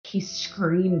he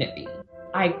screamed at me.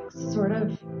 I sort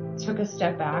of took a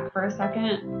step back for a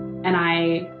second and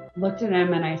I looked at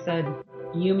him and I said,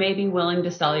 you may be willing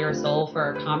to sell your soul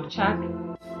for a comp check,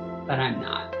 but I'm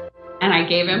not. And I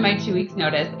gave him my 2 weeks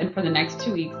notice. And for the next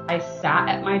 2 weeks, I sat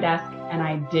at my desk and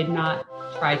I did not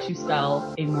try to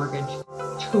sell a mortgage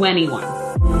to anyone.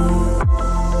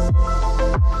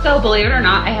 So believe it or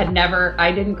not,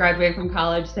 I didn't graduate from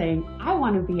college saying, I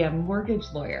want to be a mortgage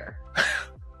lawyer.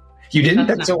 You didn't?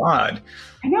 That's so odd.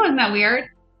 I know, isn't that weird?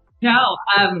 No,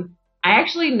 I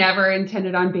actually never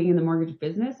intended on being in the mortgage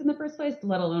business in the first place,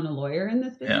 let alone a lawyer in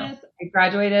this business. Yeah. I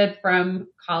graduated from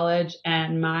college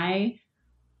and my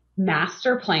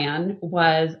master plan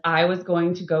was I was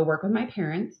going to go work with my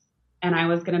parents and I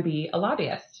was going to be a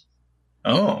lobbyist.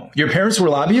 Oh, your parents were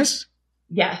lobbyists?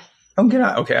 Yes. Oh,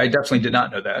 okay. I definitely did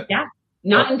not know that. Yeah.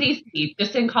 Not in DC,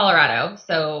 just in Colorado.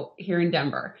 So here in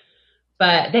Denver.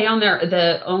 But they own at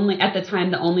the time,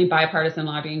 the only bipartisan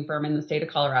lobbying firm in the state of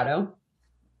Colorado.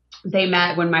 They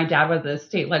met when my dad was a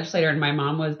state legislator and my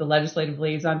mom was the legislative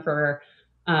liaison for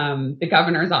the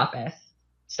governor's office.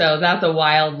 So that's a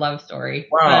wild love story.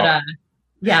 Wow. But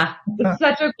yeah, it's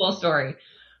such a cool story.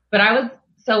 But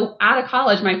so out of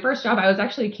college, my first job, I was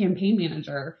actually a campaign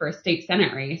manager for a state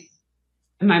Senate race.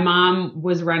 And my mom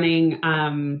was running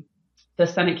the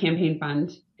Senate campaign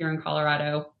fund here in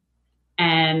Colorado.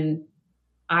 And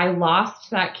I lost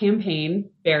that campaign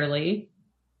barely,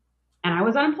 and I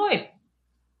was unemployed.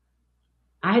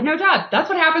 I had no job. That's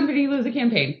what happens when you lose a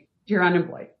campaign. You're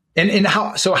unemployed. And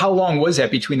how long was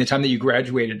that between the time that you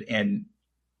graduated and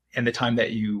the time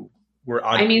that you were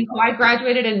on? So I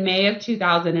graduated in May of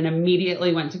 2000 and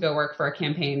immediately went to go work for a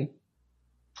campaign,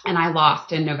 and I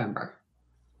lost in November.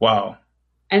 Wow.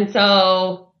 And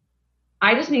so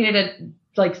I just needed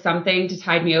something to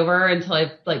tide me over until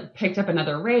I picked up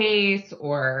another race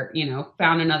or,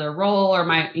 found another role or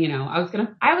I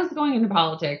was going into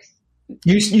politics.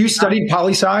 You studied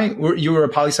poli-sci? You were a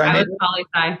poli-sci major? I was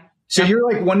poli-sci. So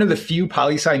you're one of the few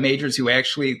poli-sci majors who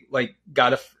actually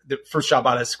got the first job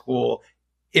out of school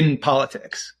in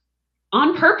politics.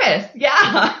 On purpose.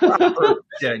 Yeah.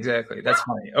 Yeah, exactly. That's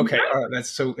funny. Okay. All right. That's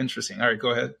so interesting. All right,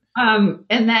 go ahead.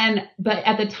 But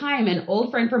at the time, an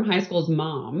old friend from high school's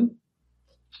mom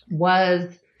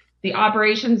was the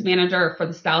operations manager for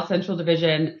the South Central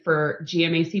Division for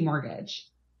GMAC Mortgage.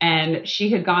 And she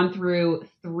had gone through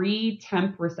 3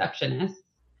 temp receptionists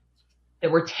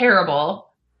that were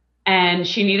terrible. And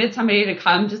she needed somebody to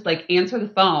come just answer the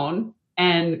phone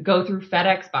and go through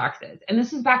FedEx boxes. And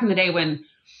this is back in the day when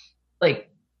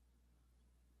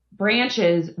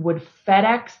branches would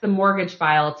FedEx the mortgage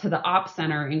file to the ops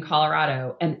center in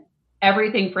Colorado, and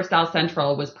everything for South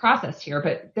Central was processed here,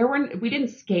 but we didn't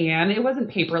scan. It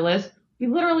wasn't paperless. We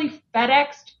literally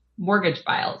FedExed mortgage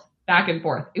files back and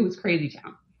forth. It was crazy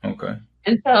town. Okay.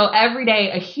 And so every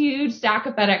day a huge stack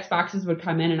of FedEx boxes would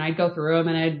come in and I'd go through them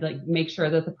and I'd make sure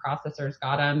that the processors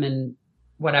got them and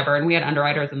whatever. And we had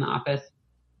underwriters in the office.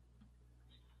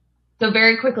 So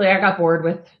very quickly I got bored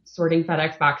with sorting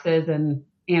FedEx boxes and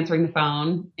answering the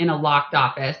phone in a locked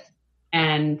office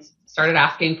and started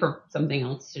asking for something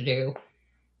else to do.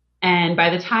 And by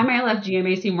the time I left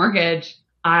GMAC Mortgage,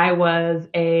 I was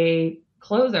a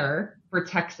closer for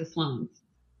Texas loans.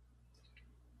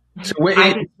 So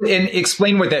and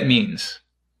explain what that means.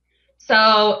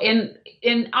 So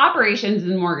in operations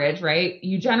in mortgage, right,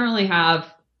 you generally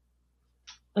have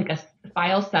a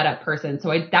file setup person.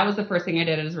 So that was the first thing I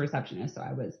did as a receptionist. So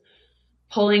I was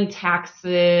pulling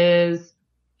taxes,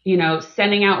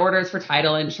 sending out orders for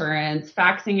title insurance,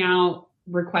 faxing out,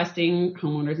 requesting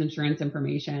homeowners insurance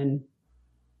information.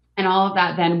 And all of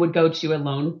that then would go to a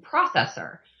loan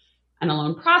processor. And a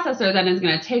loan processor then is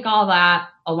going to take all that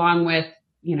along with,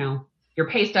 your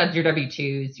pay stubs, your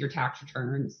W-2s, your tax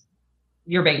returns,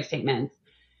 your bank statements.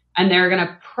 And they're going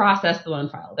to process the loan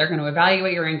file. They're going to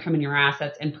evaluate your income and your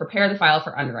assets and prepare the file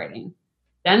for underwriting.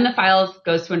 Then the file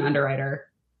goes to an underwriter.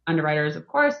 Underwriters, of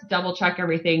course, double check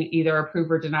everything, either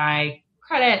approve or deny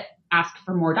credit, ask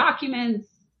for more documents,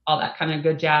 all that kind of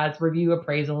good jazz, review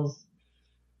appraisals.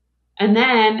 And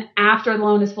then after the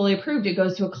loan is fully approved, it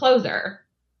goes to a closer.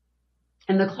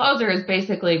 And the closer is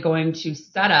basically going to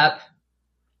set up,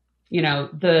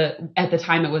 at the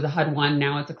time it was a HUD-1,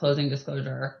 now it's a closing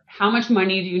disclosure. How much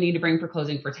money do you need to bring for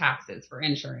closing for taxes, for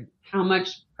insurance? How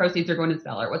much proceeds are going to the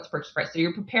seller? What's the purchase price? So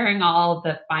you're preparing all of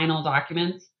the final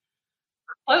documents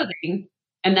closing,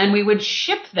 and then we would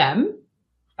ship them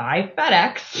by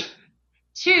FedEx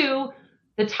to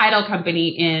the title company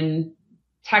in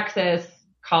Texas,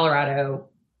 Colorado,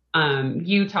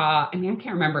 Utah. I can't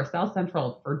remember. South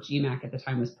Central for GMAC at the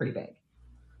time was pretty big.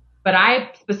 But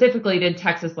I specifically did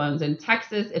Texas loans. And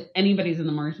Texas, if anybody's in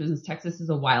the mortgage business, Texas is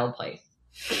a wild place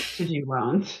to do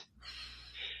loans.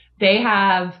 They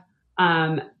have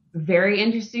very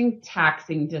interesting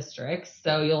taxing districts.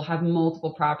 So you'll have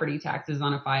multiple property taxes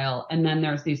on a file. And then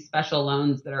there's these special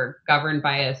loans that are governed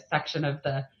by a section of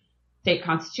the state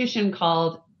constitution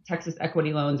called Texas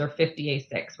equity loans, or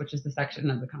 50A6, which is the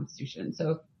section of the Constitution. So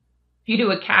if you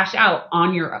do a cash out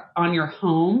on your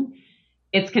home,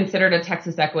 it's considered a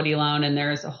Texas equity loan, and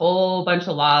there's a whole bunch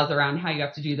of laws around how you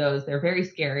have to do those. They're very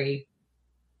scary,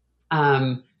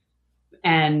 and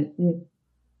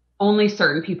only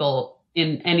certain people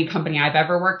in any company I've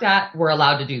ever worked at were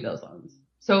allowed to do those loans.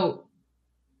 So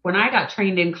when I got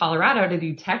trained in Colorado to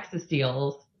do Texas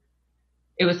deals,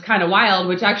 it was kind of wild,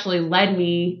 which actually led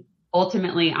me.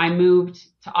 Ultimately, I moved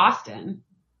to Austin.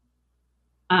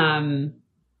 And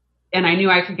I knew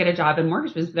I could get a job in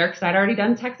mortgage business there because I'd already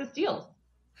done Texas deals.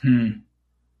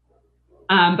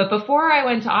 But before I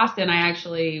went to Austin, I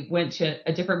actually went to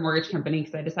a different mortgage company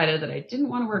because I decided that I didn't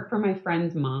want to work for my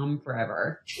friend's mom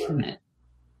forever. And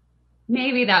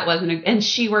maybe that wasn't and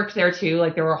she worked there too.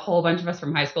 Like, there were a whole bunch of us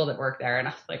from high school that worked there. And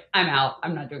I was like, I'm out.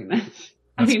 I'm not doing this.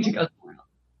 I need to go somewhere else.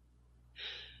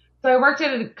 So I worked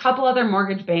at a couple other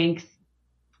mortgage banks,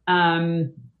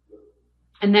 and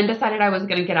then decided I was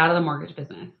going to get out of the mortgage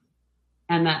business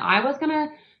and that I was going to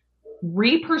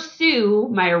re-pursue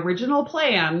my original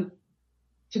plan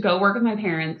to go work with my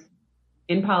parents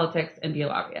in politics and be a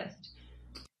lobbyist.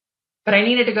 But I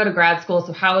needed to go to grad school.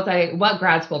 So what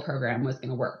grad school program was going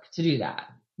to work to do that?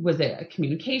 Was it a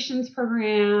communications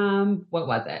program? What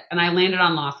was it? And I landed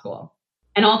on law school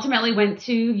and ultimately went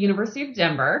to University of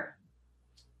Denver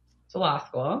to law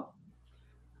school.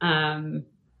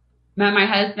 Met my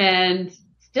husband,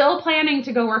 still planning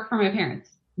to go work for my parents,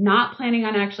 not planning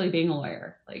on actually being a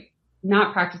lawyer, like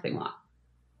not practicing law.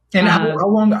 And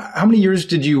how many years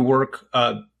did you work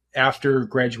after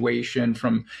graduation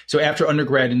so after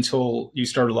undergrad until you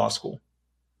started law school?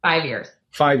 5 years.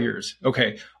 5 years.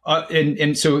 Okay.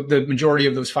 And so the majority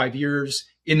of those 5 years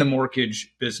in the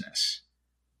mortgage business.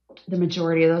 The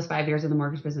majority of those 5 years in the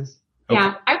mortgage business. Okay.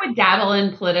 Yeah. I would dabble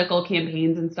in political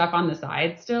campaigns and stuff on the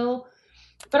side still,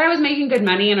 but I was making good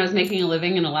money and I was making a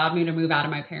living and allowed me to move out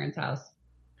of my parents' house.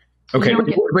 Okay.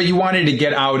 But you wanted to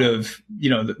get out of,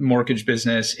 the mortgage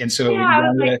business. And so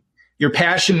your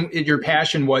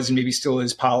passion was, and maybe still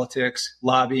is, politics,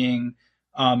 lobbying.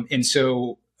 And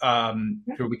so,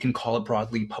 we can call it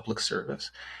broadly public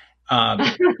service.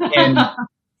 And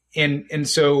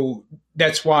so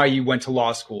that's why you went to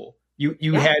law school.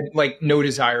 You had like no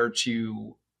desire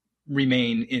to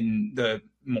remain in the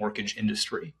mortgage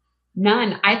industry.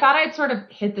 None. I thought I'd sort of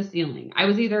hit the ceiling. I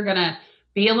was either going to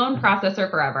be a loan processor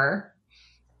forever,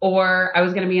 or I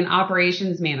was going to be an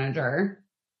operations manager.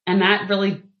 And that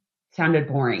really sounded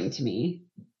boring to me.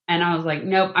 And I was like,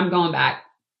 nope, I'm going back.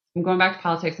 I'm going back to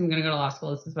politics. I'm going to go to law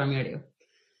school. This is what I'm going to do.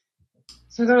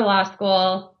 So I go to law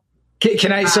school.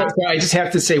 Can I, so I just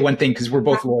have to say one thing, because we're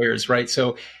both lawyers, right?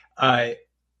 So I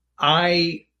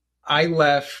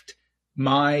left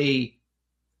my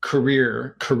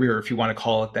career, if you want to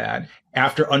call it that,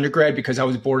 after undergrad because I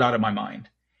was bored out of my mind.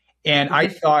 And I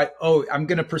thought, I'm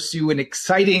going to pursue an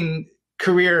exciting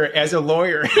career as a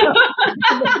lawyer.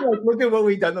 Look at what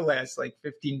we've done the last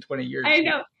 15, 20 years. I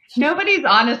know. Nobody's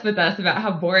honest with us about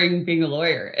how boring being a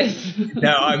lawyer is.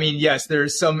 No, I mean, yes,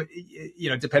 there's some,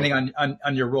 depending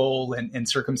on your role and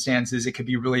circumstances, it could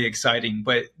be really exciting.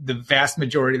 But the vast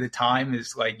majority of the time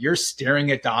is you're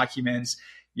staring at documents,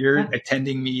 you're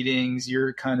attending meetings,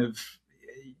 you're kind of,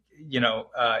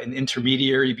 an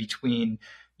intermediary between,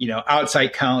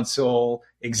 outside counsel,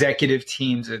 executive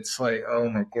teams. It's like, oh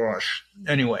my gosh.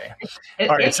 Anyway, all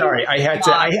right. Sorry. I had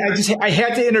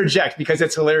to interject because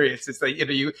it's hilarious. It's like,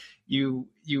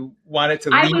 you wanted to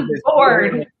leave. I was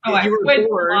bored. You were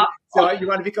bored. So you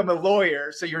want to become a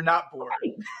lawyer. So you're not bored.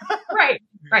 Right.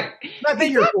 Not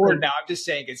that you're bored now. I'm just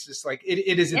saying it's just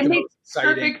it isn't the most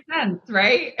exciting. It makes perfect sense,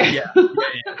 right? Yeah,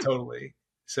 totally.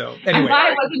 So anyway. I'm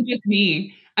glad it wasn't just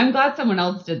me. I'm glad someone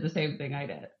else did the same thing I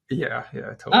did. Yeah,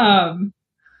 totally.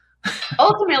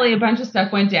 Ultimately, a bunch of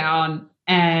stuff went down,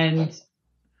 and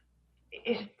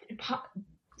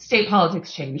state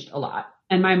politics changed a lot.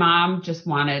 And my mom just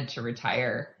wanted to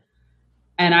retire.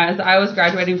 And as I was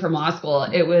graduating from law school,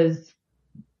 it was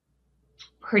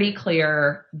pretty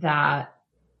clear that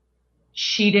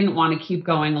she didn't want to keep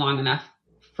going long enough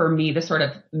for me to sort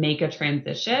of make a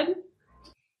transition.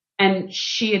 And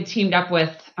she had teamed up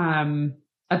with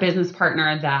a business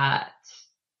partner that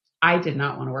I did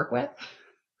not want to work with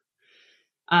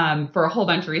for a whole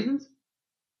bunch of reasons.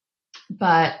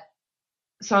 But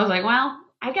so I was like, well,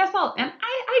 I guess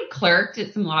I clerked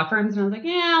at some law firms and I was like,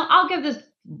 yeah, I'll give this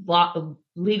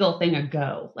legal thing a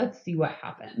go. Let's see what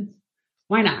happens.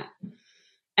 Why not?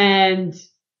 And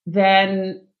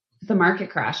then the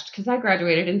market crashed because I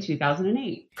graduated in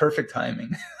 2008. Perfect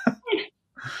timing.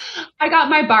 I got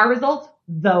my bar results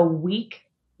the week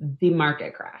the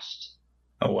market crashed.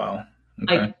 Oh, wow.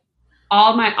 Okay. Like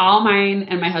all mine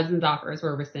and my husband's offers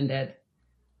were rescinded.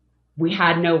 We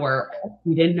had no work.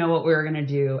 We didn't know what we were going to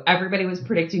do. Everybody was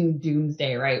predicting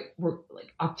doomsday, right? We're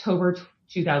like October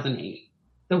 2008.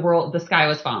 The sky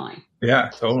was falling. Yeah,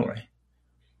 totally.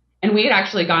 And we had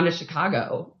actually gone to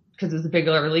Chicago because it was a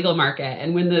bigger legal market.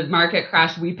 And when the market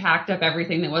crashed, we packed up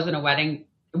everything that wasn't a wedding.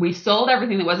 We sold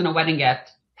everything that wasn't a wedding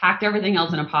gift, packed everything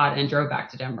else in a pod, and drove back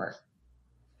to Denver.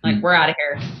 Like, we're out of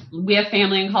here. We have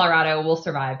family in Colorado. We'll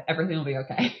survive. Everything will be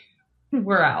okay.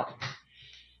 We're out.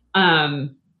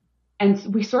 And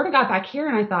we sort of got back here,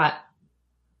 and I thought,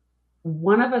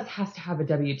 one of us has to have a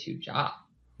W-2 job.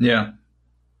 Yeah.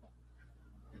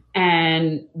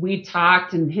 And we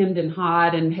talked and hemmed and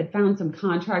hawed and had found some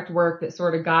contract work that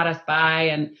sort of got us by.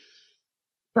 And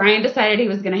Brian decided he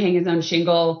was going to hang his own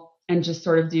shingle and just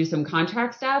sort of do some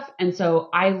contract stuff. And so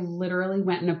I literally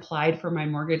went and applied for my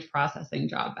mortgage processing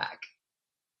job back.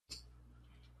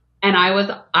 And I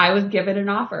was given an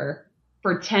offer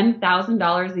for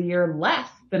 $10,000 a year less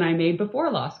than I made before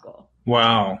law school.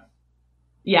 Wow.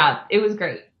 Yeah, it was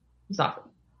great. It was awesome.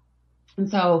 And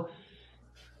so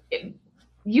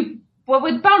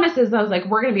with bonuses, I was like,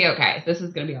 we're going to be okay. This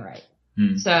is going to be all right.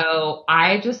 So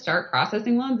I just start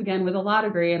processing loans again with a law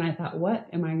degree. And I thought, what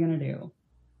am I going to do?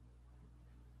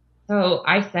 So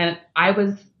I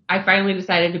finally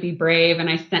decided to be brave, and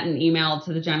I sent an email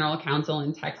to the general counsel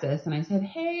in Texas. And I said,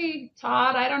 hey,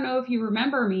 Todd, I don't know if you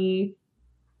remember me,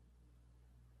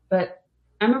 but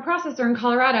I'm a processor in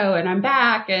Colorado and I'm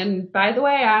back. And by the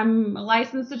way, I'm a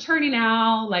licensed attorney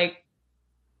now. Like,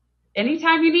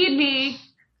 anytime you need me.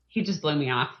 He just blew me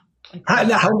off. Like,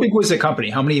 how big was the company?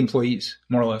 How many employees,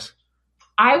 more or less?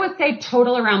 I would say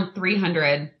total around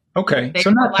 300. Okay.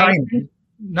 So not tiny.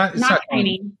 Not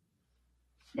tiny.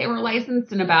 They were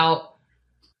licensed in about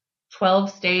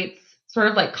 12 states. Sort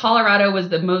of like Colorado was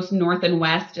the most north and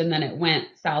west, and then it went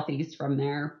southeast from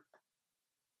there.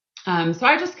 So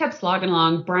I just kept slogging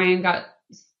along. Brian got,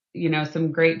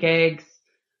 some great gigs.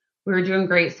 We were doing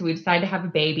great. So we decided to have a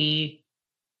baby.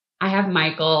 I have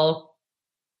Michael.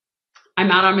 I'm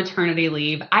out on maternity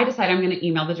leave. I decide I'm going to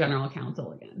email the general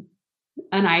counsel again.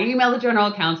 And I email the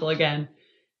general counsel again.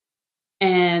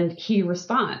 And he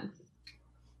responds.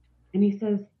 And he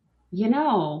says, I'm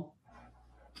going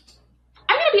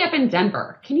to be up in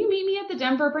Denver. Can you meet me at the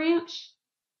Denver branch?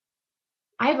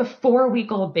 I have a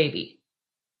 4-week-old baby.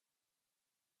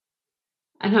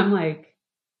 And I'm like,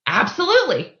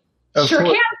 absolutely. Sure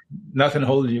can. Nothing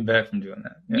holding you back from doing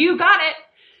that. Yeah. You got it.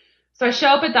 So I show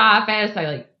up at the office.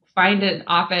 I find an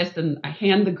office and I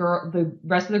hand the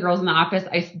rest of the girls in the office.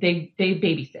 They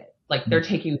babysit. Like, they're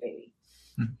taking the baby.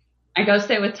 I go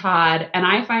sit with Todd, and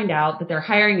I find out that they're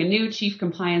hiring a new chief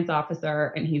compliance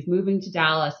officer, and he's moving to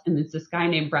Dallas, and it's this guy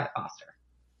named Brett Foster.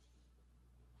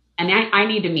 And I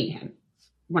need to meet him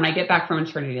when I get back from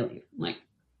maternity leave. I'm like,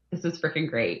 this is freaking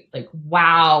great. Like,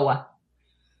 wow.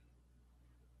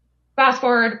 Fast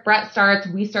forward, Brett starts,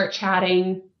 we start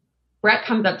chatting. Brett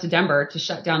comes up to Denver to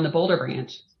shut down the Boulder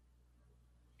branch,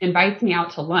 invites me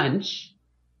out to lunch,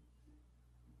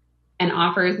 and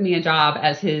offers me a job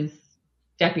as his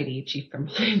deputy chief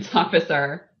compliance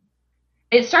officer.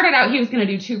 It started out he was going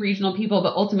to do 2 regional people,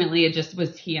 but ultimately it just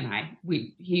was he and I.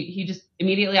 He just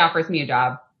immediately offers me a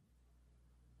job.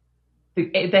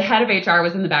 The head of HR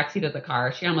was in the backseat of the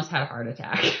car. She almost had a heart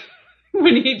attack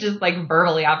when he just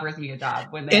verbally offers me a job.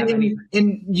 And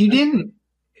you didn't.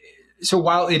 So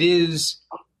while it is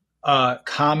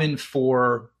common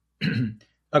for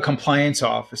a compliance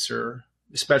officer,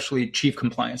 especially chief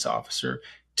compliance officer,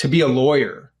 to be a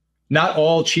lawyer, not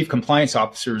all chief compliance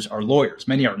officers are lawyers.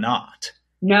 Many are not.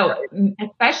 No,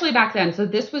 especially back then. So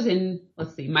this was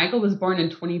Michael was born in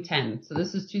 2010. So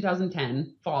this is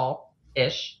 2010,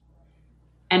 fall-ish.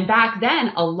 And back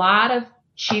then, a lot of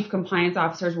chief compliance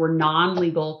officers were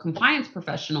non-legal compliance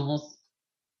professionals,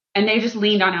 and they just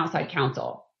leaned on outside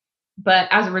counsel. But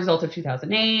as a result of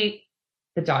 2008,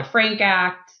 the Dodd-Frank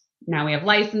Act, now we have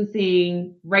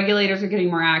licensing, regulators are getting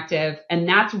more active, and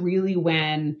that's really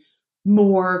when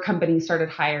more companies started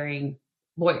hiring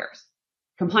lawyers,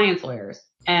 compliance lawyers.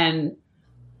 And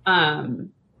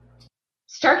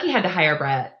Starkey had to hire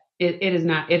Brett. It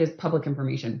is public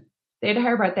information. They had to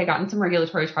hire Brett. They got in some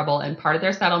regulatory trouble, and part of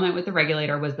their settlement with the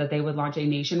regulator was that they would launch a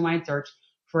nationwide search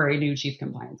for a new chief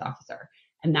compliance officer.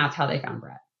 And that's how they found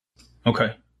Brett.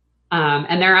 Okay.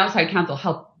 And their outside counsel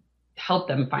helped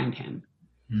them find him.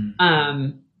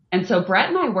 Mm. And so Brett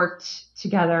and I worked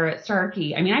together at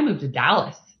Starkey. I mean, I moved to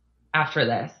Dallas after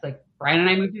this. Like Brian and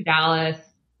I moved to Dallas,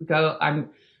 go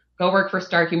work for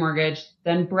Starkey Mortgage.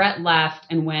 Then Brett left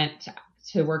and went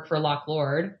to work for Lock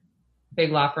Lord,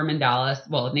 big law firm in Dallas.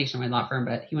 Well, a nationwide law firm,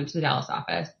 but he went to the Dallas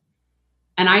office.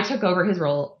 And I took over his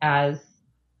role as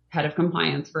head of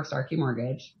compliance for Starkey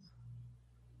Mortgage.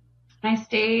 And I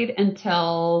stayed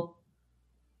until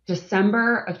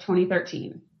December of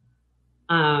 2013.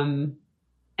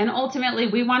 And ultimately,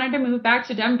 we wanted to move back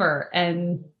to Denver,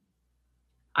 and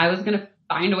I was going to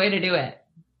find a way to do it.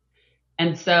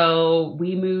 And so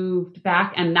we moved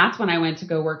back, and that's when I went to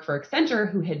go work for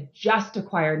Accenture, who had just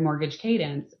acquired Mortgage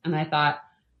Cadence. And I thought,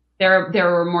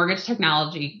 they're a mortgage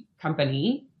technology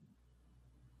company.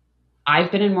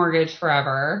 I've been in mortgage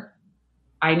forever.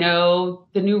 I know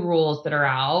the new rules that are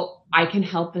out. I can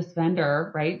help this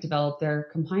vendor, right, develop their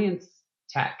compliance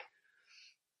tech.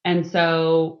 And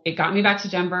so it got me back to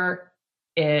Denver.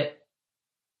 It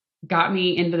got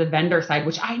me into the vendor side,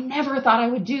 which I never thought I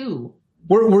would do.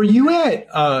 Were you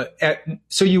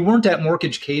so you weren't at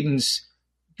Mortgage Cadence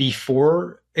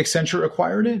before Accenture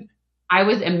acquired it? I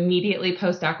was immediately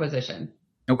post-acquisition.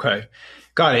 Okay.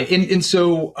 Got it. And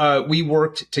so we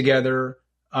worked together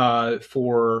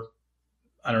for,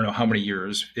 I don't know how many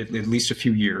years, at least a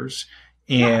few years.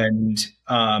 And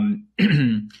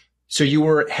so you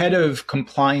were head of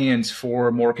compliance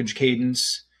for Mortgage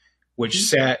Cadence, which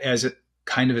sat as a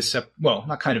kind of a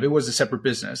it was a separate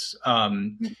business.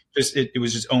 It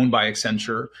was just owned by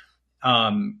Accenture.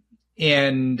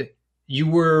 And you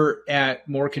were at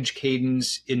Mortgage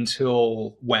Cadence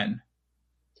until when?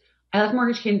 I left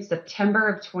Mortgage Cadence September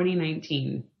of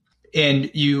 2019.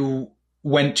 And you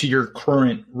went to your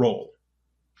current role.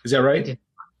 Is that right?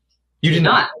 You did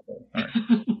not. All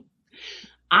right.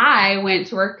 I went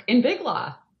to work in Big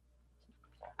Law.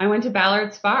 I went to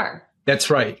Ballard Spahr. That's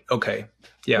right. Okay.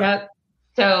 Yeah. Yep.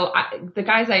 So the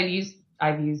guys I've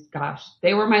used, gosh,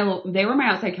 they were my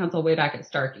outside counsel way back at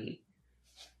Starkey.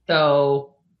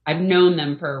 So I've known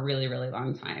them for a really, really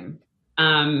long time.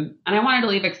 And I wanted to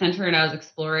leave Accenture, and I was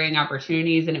exploring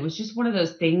opportunities, and it was just one of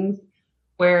those things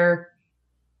where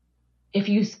if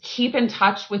you keep in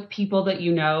touch with people that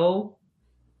you know,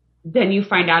 then you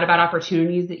find out about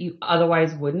opportunities that you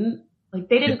otherwise wouldn't. Like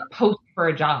they didn't post for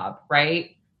a job,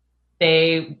 right?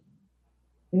 They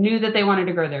knew that they wanted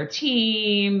to grow their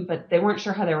team, but they weren't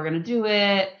sure how they were going to do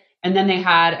it. And then they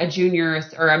had a junior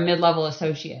or a mid-level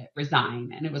associate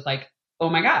resign. And it was like, oh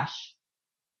my gosh,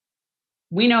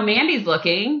 we know Mandy's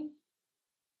looking.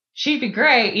 She'd be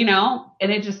great,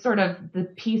 and it just sort of the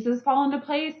pieces fall into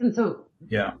place. And so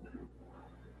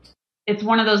it's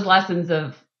one of those lessons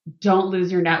of don't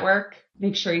lose your network.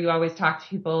 Make sure you always talk to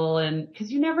people, and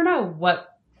because you never know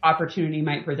what opportunity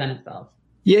might present itself.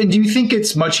 Yeah. And do you think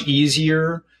it's much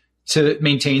easier to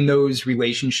maintain those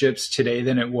relationships today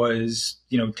than it was,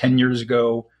 10 years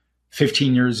ago,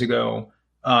 15 years ago,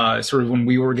 sort of when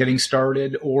we were getting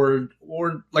started, or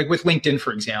like with LinkedIn,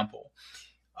 for example?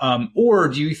 Or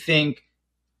do you think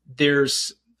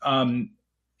there's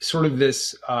sort of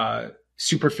this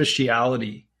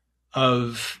superficiality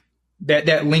of that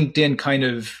LinkedIn kind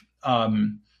of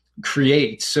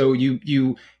creates? So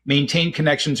you maintain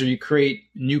connections, or you create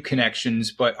new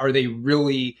connections, but are they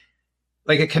really,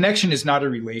 like, a connection is not a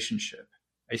relationship,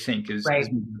 I think is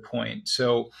the point.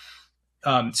 So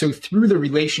through the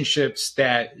relationships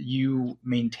that you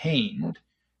maintained,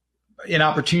 an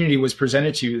opportunity was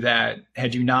presented to you that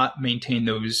had you not maintained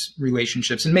those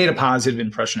relationships and made a positive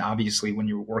impression, obviously, when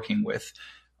you were working with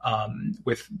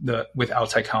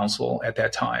outside counsel at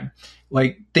that time,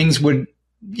 like things would,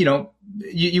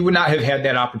 you would not have had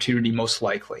that opportunity most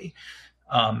likely.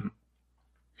 I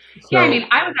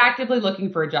was actively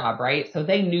looking for a job, right? So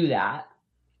they knew that,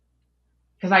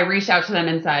 because I reached out to them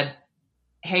and said,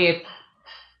 hey, if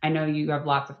I know you have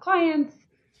lots of clients,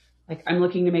 like I'm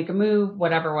looking to make a move,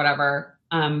 whatever.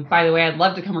 By the way, I'd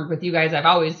love to come work with you guys. I've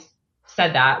always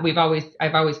said that. I've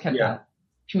always kept that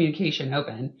communication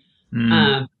open.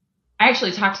 I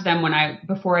actually talked to them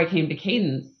before I came to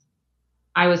Cadence.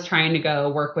 I was trying to go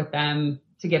work with them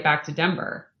to get back to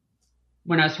Denver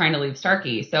when I was trying to leave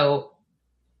Starkey. So,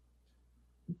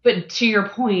 but to your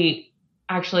point,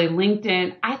 actually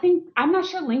LinkedIn, I'm not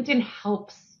sure LinkedIn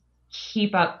helps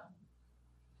keep up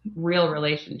real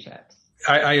relationships.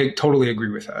 I totally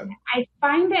agree with that. I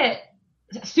find it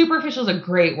superficial is a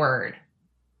great word.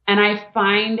 And I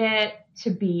find it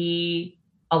to be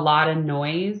a lot of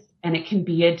noise, and it can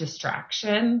be a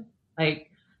distraction. Like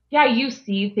yeah, you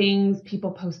see things,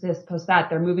 people post this, post that,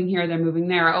 they're moving here, they're moving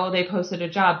there. Oh, they posted a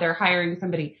job, they're hiring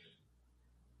somebody.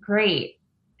 Great.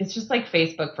 It's just like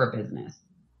Facebook for business.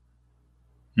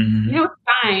 Mm-hmm. It's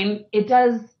fine.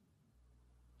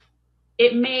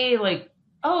 It may like,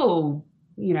 oh,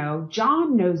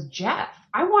 John knows Jeff.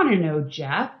 I want to know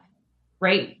Jeff,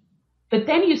 right? But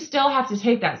then you still have to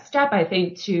take that step, I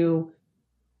think, to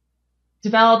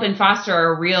develop and foster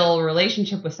a real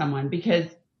relationship with someone, because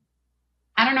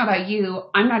I don't know about you,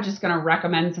 I'm not just going to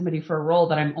recommend somebody for a role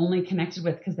that I'm only connected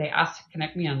with because they asked to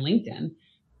connect me on LinkedIn.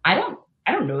 I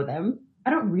don't know them. I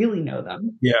don't really know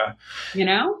them. Yeah.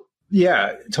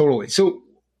 Yeah, totally. So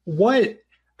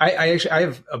I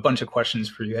have a bunch of questions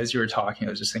for you. As you were talking,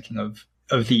 I was just thinking of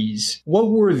these. What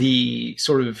were the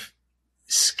sort of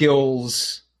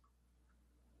skills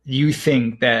you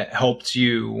think that helped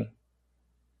you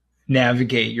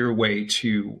navigate your way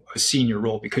to a senior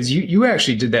role? Because you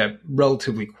actually did that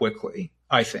relatively quickly,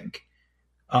 I think.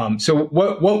 So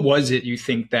what was it you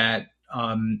think that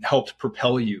helped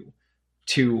propel you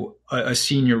to a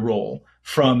senior role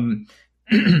from,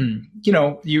 you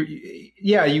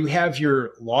have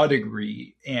your law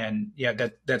degree, and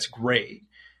that's great.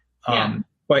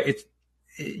 But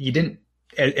you didn't,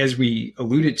 as we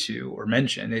alluded to or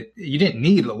mentioned, you didn't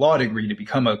need a law degree to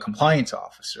become a compliance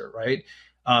officer, right?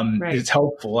 Right. It's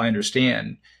helpful, I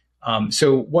understand.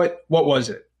 So what was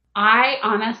it? I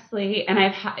honestly, and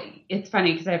it's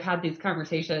funny because I've had these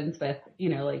conversations with,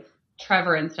 like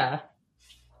Trevor and stuff.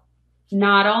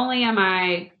 Not only am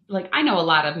I I know a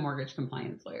lot of mortgage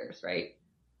compliance lawyers, right?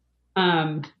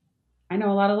 I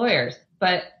know a lot of lawyers,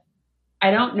 but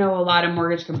I don't know a lot of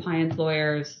mortgage compliance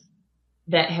lawyers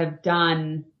that have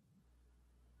done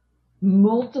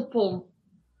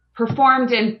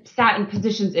performed and sat in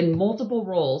positions in multiple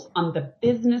roles on the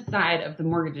business side of the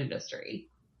mortgage industry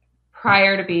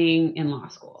prior to being in law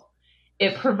school.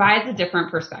 It provides a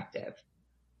different perspective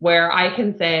where I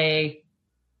can say,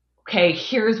 okay,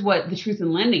 here's what the Truth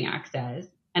in Lending Act says,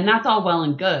 and that's all well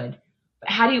and good, but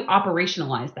how do you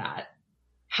operationalize that?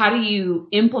 How do you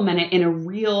implement it in a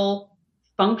real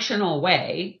functional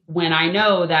way when I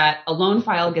know that a loan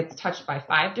file gets touched by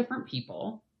 5 different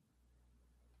people,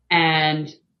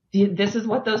 and this is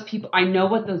what I know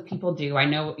what those people do. I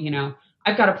know,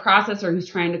 I've got a processor who's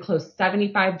trying to close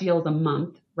 75 deals a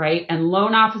month, right? And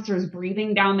loan officers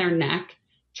breathing down their neck,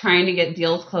 trying to get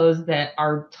deals closed that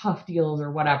are tough deals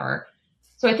or whatever.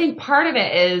 So I think part of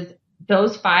it is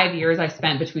those 5 years I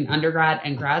spent between undergrad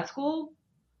and grad school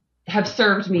have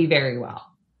served me very well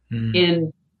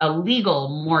in a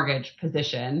legal mortgage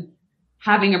position,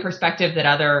 having a perspective that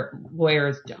other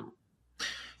lawyers don't.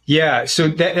 Yeah, so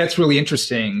that's really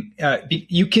interesting.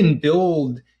 You can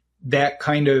build that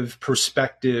kind of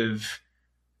perspective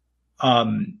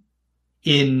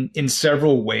in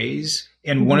several ways,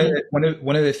 and one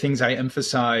of the things I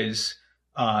emphasize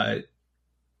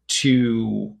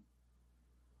to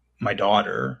my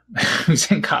daughter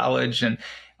who's in college, and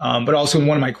but also in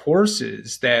one of my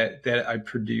courses that I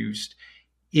produced,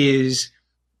 is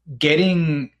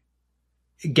getting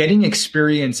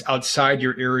experience outside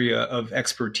your area of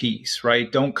expertise,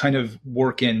 right? Don't kind of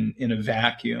work in a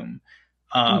vacuum.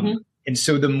 And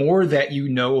so the more that you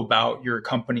know about your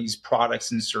company's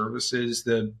products and services,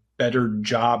 the better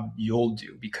job you'll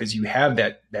do, because you have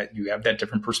that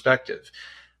different perspective.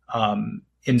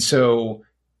 And so,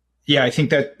 yeah, I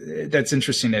think that's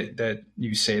interesting that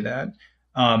you say that.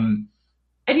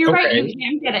 And you're right, you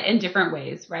can get it in different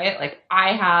ways, right? Like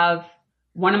I have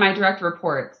one of my direct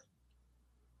reports.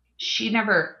 She didn't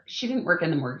work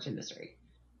in the mortgage industry.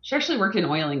 She actually worked in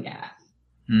oil and gas.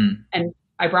 And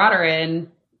I brought her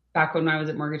in back when I was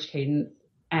at Mortgage Cadence,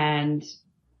 and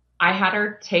I had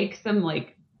her take some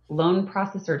loan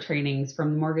processor trainings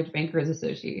from the Mortgage Bankers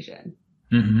Association.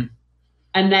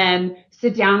 And then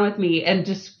sit down with me and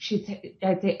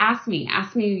I'd say, ask me,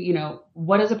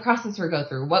 what does a processor go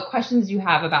through? What questions do you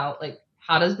have about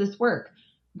how does this work?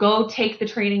 Go take the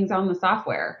trainings on the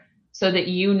software so that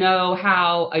you know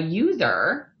how a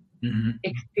user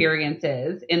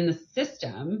experiences in the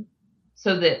system,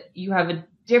 so that you have a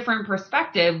different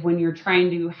perspective when you're trying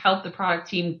to help the product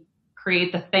team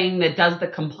create the thing that does the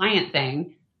compliant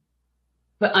thing,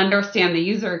 but understand the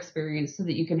user experience so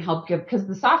that you can help because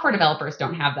the software developers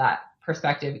don't have that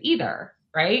perspective either,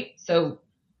 right? So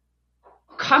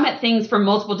come at things from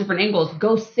multiple different angles.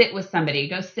 Go sit with somebody,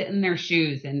 go sit in their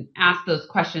shoes and ask those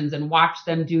questions and watch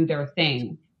them do their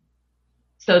thing,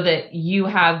 so that you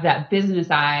have that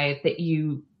business eye that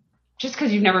just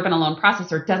because you've never been a loan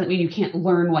processor doesn't mean you can't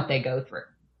learn what they go through,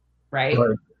 right?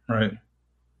 Right.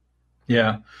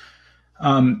 Yeah.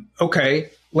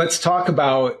 Okay. Let's talk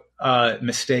about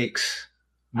Mistakes,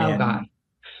 Oh man. God.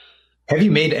 Have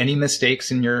you made any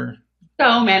mistakes in your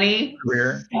So many.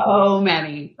 career? So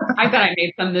many. I bet I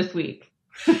made some this week.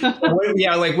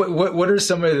 Yeah, like what are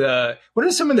some of the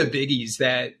biggies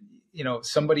that,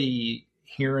 somebody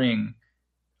hearing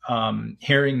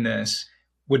this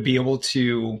would be able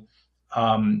to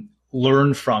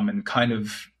learn from and kind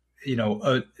of,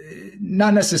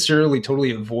 not necessarily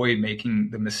totally avoid making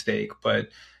the mistake, but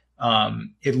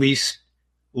at least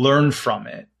learn from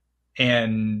it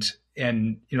and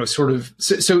sort of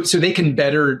so they can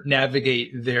better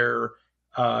navigate their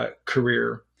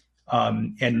career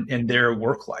and their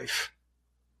work life.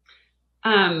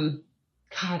 God,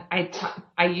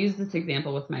 I use this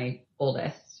example with my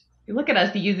oldest. You look at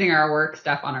us using our work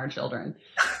stuff on our children.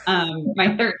 My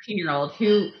 13-year-old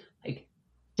who like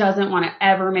doesn't want to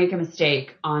ever make a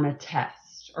mistake on a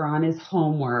test or on his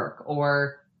homework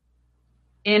or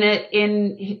in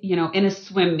a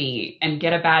swim meet and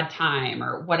get a bad time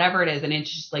or whatever it is, and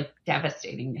it's just like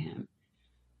devastating to him.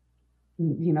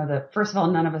 First of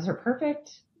all, none of us are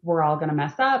perfect. We're all going to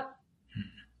mess up.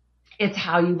 It's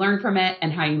how you learn from it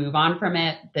and how you move on from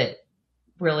it that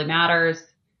really matters.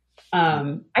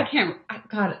 God,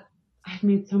 I've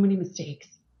made so many mistakes.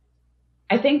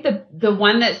 I think the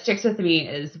one that sticks with me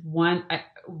is when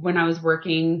I was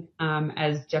working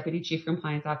as Deputy Chief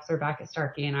Compliance Officer back at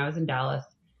Starkey, and I was in Dallas,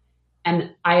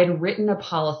 and I had written a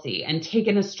policy and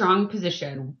taken a strong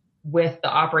position with the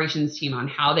operations team on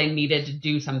how they needed to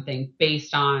do something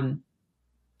based on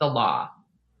the law.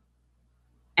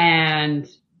 And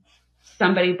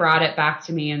somebody brought it back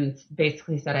to me and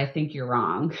basically said, I think you're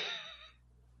wrong.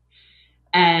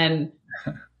 And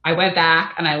I went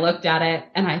back and I looked at it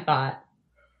and I thought,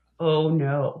 oh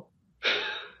no,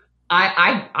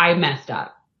 I messed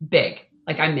up big.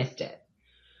 Like I missed it.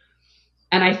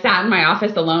 And I sat in my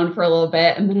office alone for a little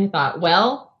bit. And then I thought,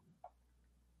 well,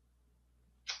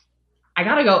 I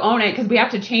got to go own it because we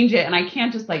have to change it. And I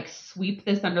can't just like sweep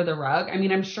this under the rug. I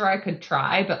mean, I'm sure I could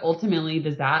try, but ultimately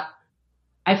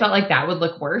I felt like that would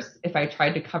look worse if I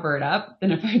tried to cover it up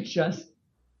than if I just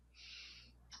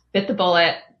bit the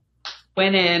bullet,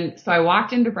 went in. So I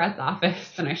walked into Brett's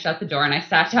office and I shut the door and I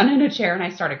sat down in a chair and I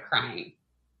started crying.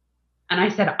 And I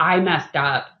said, I messed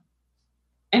up.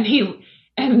 And he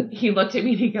looked at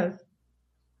me and he goes,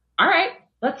 all right,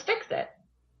 let's fix it.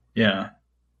 Yeah.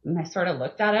 And I sort of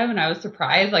looked at him and I was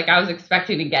surprised. Like I was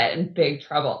expecting to get in big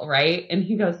trouble. Right. And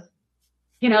he goes,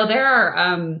 there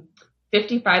are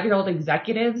 55-year-old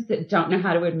executives that don't know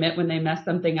how to admit when they mess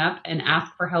something up and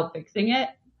ask for help fixing it.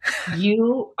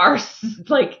 You are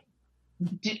like,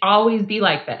 always be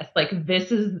like this. Like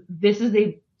this is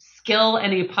a skill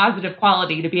and a positive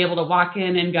quality to be able to walk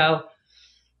in and go,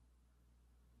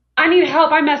 I need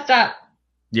help. I messed up.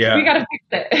 Yeah. We got to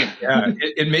fix it. Yeah.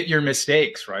 Admit your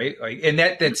mistakes. Right. Like, and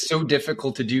that's so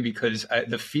difficult to do because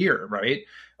the fear, right,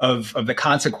 of the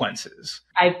consequences.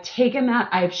 I've taken that.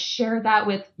 I've shared that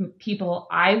with people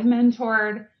I've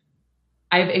mentored.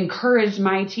 I've encouraged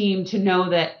my team to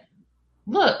know that,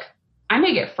 look, I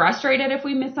may get frustrated if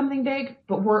we miss something big,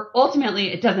 but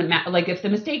it doesn't matter. Like if the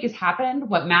mistake has happened,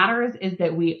 what matters is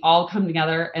that we all come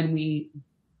together and we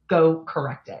go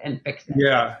correct it and fix it.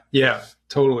 Yeah. Yeah,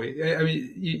 totally. I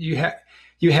mean, you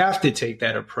have to take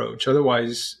that approach.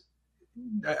 Otherwise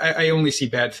I only see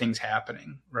bad things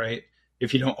happening, right?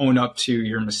 If you don't own up to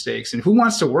your mistakes. And who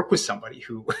wants to work with somebody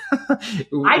who,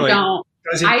 I don't.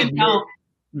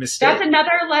 Mistakes? That's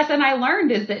another lesson I learned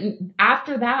is that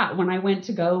after that, when I went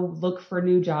to go look for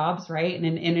new jobs, right, and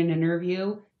in an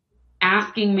interview,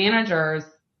 asking managers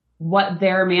what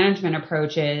their management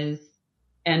approach is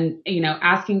and,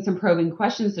 asking some probing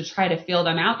questions to try to feel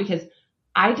them out because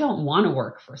I don't want to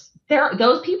work for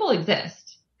those people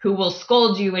exist who will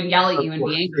scold you and yell at you and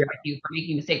be angry with you for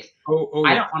making mistakes. I don't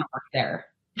want to work there.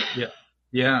 Yeah.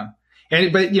 Yeah.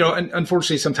 But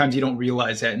unfortunately, sometimes you don't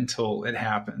realize that until it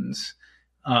happens.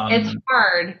 It's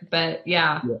hard, but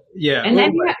yeah. Yeah. And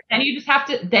then you just have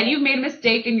to, then you've made a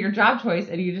mistake in your job choice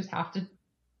and you just have to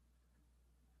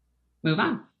move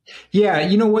on. Yeah.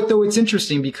 You know what, though? It's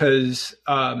interesting because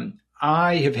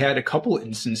I have had a couple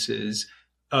instances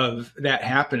of that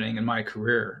happening in my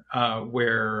career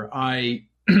where I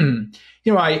knew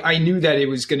that it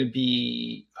was going to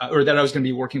be, or that I was going to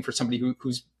be working for somebody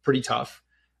who's pretty tough,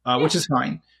 which is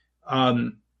fine.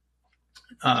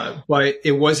 But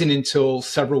it wasn't until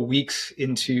several weeks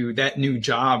into that new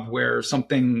job where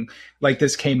something like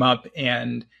this came up.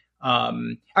 And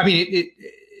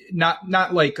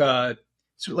not like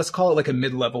so let's call it like a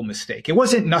mid-level mistake. It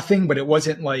wasn't nothing, but it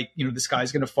wasn't like, the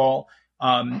sky's going to fall.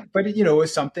 But it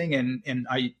was something and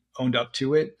I owned up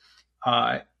to it.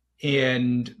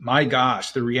 And my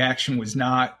gosh, the reaction was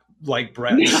not like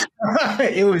Brett's.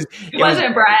 It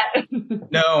wasn't Brett.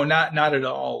 No, not at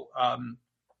all.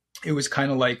 It was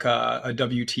kind of like a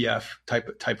WTF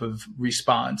type of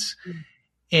response.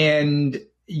 And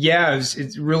yeah,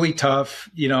 it's really tough.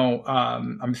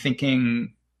 I'm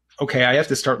thinking, okay, I have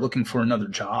to start looking for another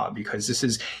job, because this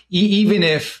is, even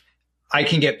if I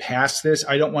can get past this,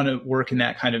 I don't want to work in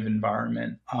that kind of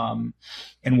environment,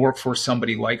 and work for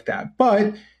somebody like that.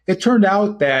 But it turned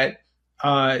out that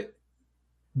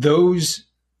those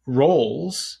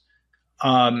roles,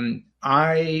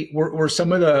 I were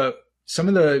some of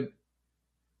the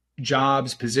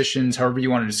jobs, positions, however you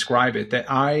want to describe it, that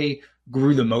I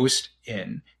grew the most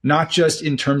in, not just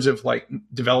in terms of like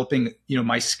developing,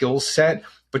 my skill set,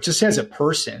 but just as a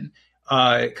person,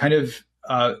 kind of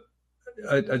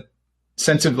a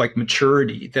sense of like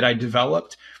maturity that I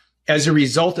developed as a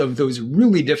result of those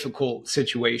really difficult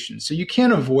situations. So you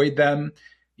can't avoid them.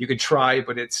 You could try,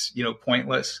 but it's,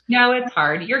 pointless. No, it's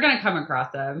hard. You're going to come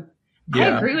across them.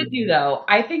 Yeah. I agree with you though.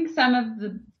 I think some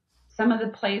of the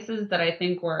places that I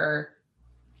think were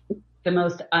the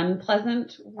most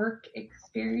unpleasant work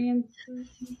experiences,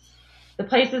 the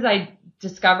places I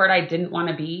discovered I didn't want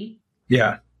to be.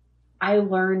 Yeah. I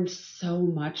learned so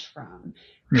much from.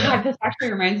 God, this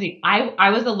actually reminds me.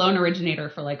 I was a loan originator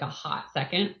for like a hot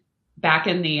second back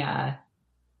in the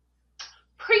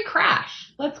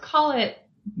pre-crash. Let's call it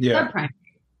subprime.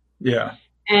 Yeah.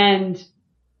 And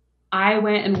I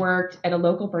went and worked at a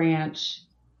local branch,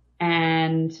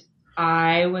 and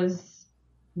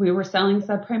we were selling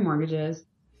subprime mortgages.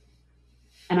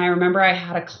 And I remember I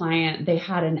had a client, they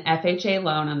had an FHA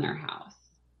loan on their house,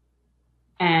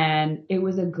 and it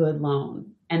was a good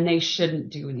loan, and they shouldn't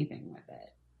do anything with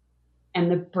it. And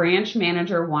the branch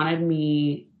manager wanted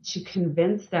me to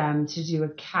convince them to do a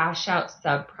cash out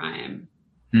subprime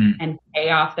and pay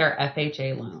off their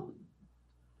FHA loan.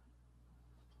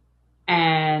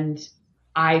 And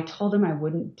I told him I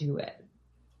wouldn't do it.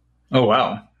 Oh,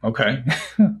 wow. Okay.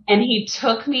 And he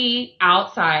took me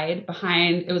outside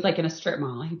behind, it was like in a strip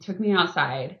mall. He took me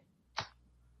outside,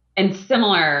 and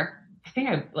similar, I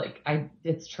think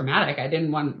it's traumatic. I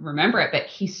didn't want to remember it, but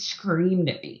he screamed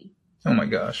at me. Oh my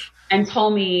gosh. And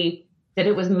told me that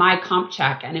it was my comp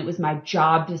check and it was my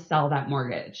job to sell that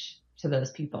mortgage to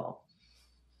those people.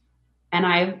 And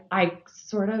I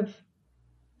sort of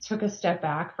took a step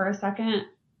back for a second.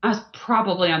 I was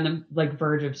probably on the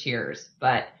verge of tears,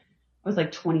 but I was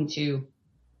like 22.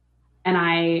 And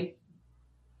I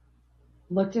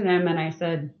looked at him and I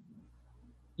said,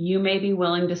 you may be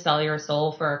willing to sell your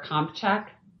soul for a comp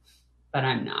check, but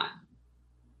I'm not.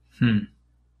 And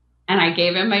I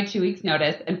gave him my 2 weeks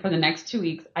notice. And for the next 2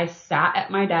 weeks, I sat at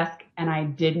my desk and I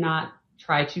did not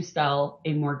try to sell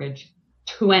a mortgage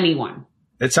to anyone.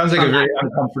 It sounds like a very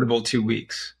uncomfortable 2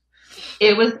 weeks.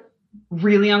 It was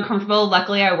really uncomfortable.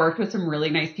 Luckily, I worked with some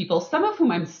really nice people, some of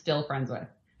whom I'm still friends with.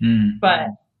 But,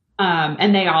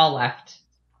 and they all left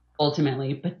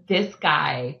ultimately. But this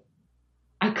guy,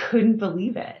 I couldn't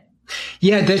believe it.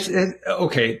 Yeah, that's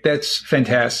okay. That's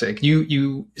fantastic.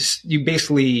 You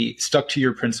basically stuck to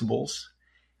your principles.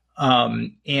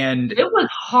 And it was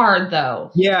hard though.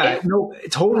 Yeah, no,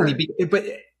 totally. But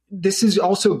this is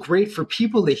also great for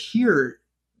people to hear,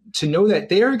 to know that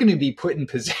they are going to be put in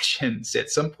positions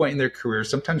at some point in their career,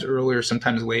 sometimes earlier,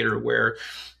 sometimes later, where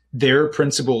their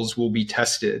principles will be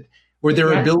tested, or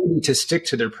their ability to stick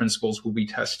to their principles will be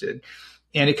tested.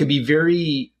 And it could be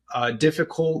very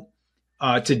difficult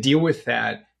to deal with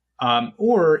that.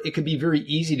 Or it could be very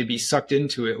easy to be sucked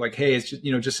into it. Like, hey, it's just,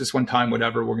 just this one time,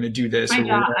 whatever, we're going to do this.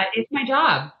 It's my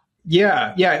job.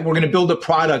 Yeah. Yeah. We're going to build a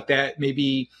product that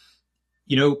maybe,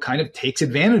 kind of takes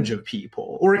advantage of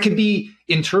people, or it could be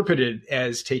interpreted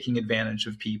as taking advantage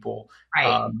of people.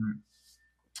 Right.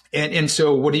 And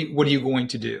so what are you going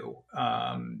to do?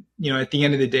 At the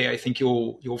end of the day, I think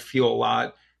you'll feel a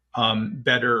lot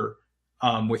better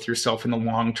with yourself in the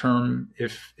long term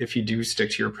if you do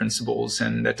stick to your principles.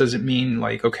 And that doesn't mean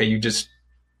like, okay, you just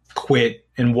quit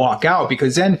and walk out,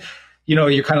 because then,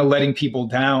 you're kind of letting people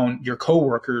down, your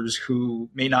coworkers who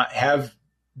may not have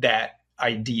that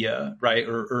idea, right?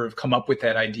 Or have come up with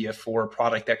that idea for a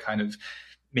product that kind of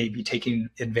may be taking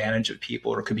advantage of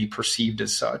people, or could be perceived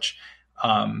as such.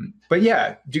 But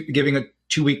yeah, giving a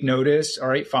 2-week notice. All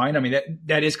right, fine. I mean,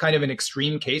 that is kind of an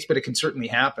extreme case, but it can certainly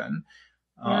happen.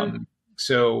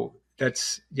 So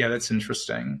that's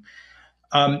interesting.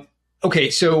 Okay.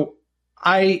 So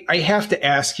I have to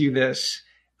ask you this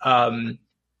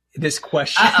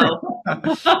question,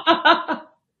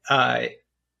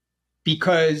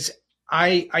 because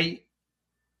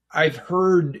I've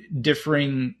heard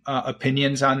differing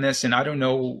opinions on this, and I don't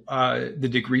know the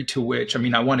degree to which. I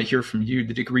mean, I want to hear from you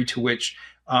the degree to which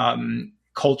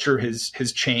culture has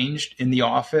changed in the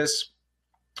office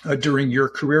during your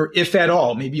career, if at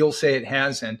all. Maybe you'll say it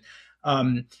hasn't.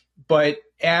 But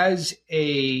as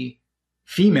a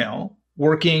female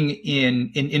working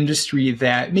in an industry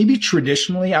that maybe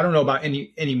traditionally, I don't know about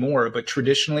any anymore, but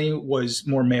traditionally was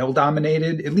more male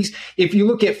dominated, at least if you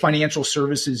look at financial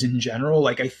services in general,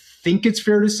 like I think it's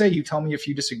fair to say, you tell me if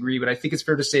you disagree, but I think it's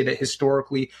fair to say that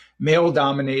historically male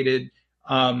dominated.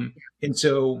 And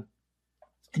so,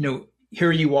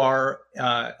 here you are,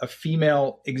 a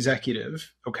female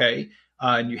executive, okay,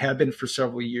 and you have been for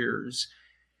several years.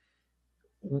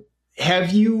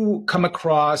 Have you come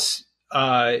across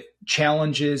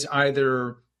challenges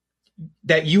either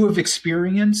that you have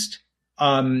experienced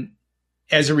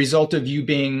as a result of you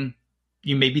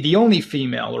may be the only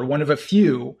female or one of a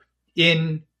few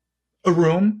in a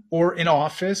room or an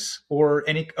office or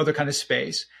any other kind of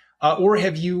space? Or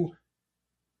have you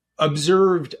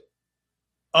observed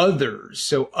others,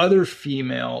 so other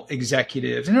female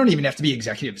executives, and they don't even have to be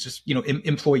executives, just,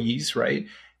 employees, right?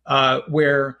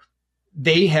 Where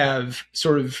they have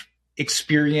sort of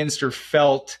experienced or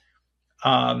felt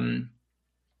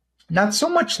not so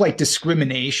much like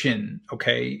discrimination,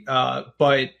 okay,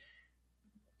 but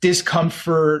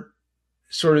discomfort,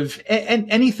 sort of, and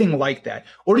anything like that?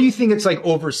 Or do you think it's like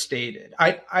overstated?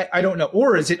 I don't know.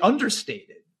 Or is it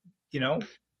understated? I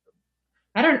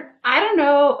don't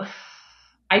know.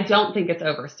 I don't think it's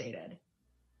overstated.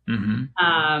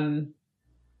 Mm-hmm.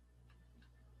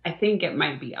 I think it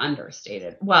might be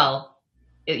understated. Well,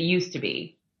 it used to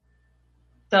be.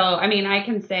 So, I mean, I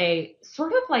can say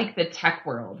sort of like the tech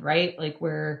world, right? Like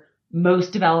where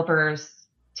most developers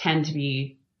tend to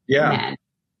be men.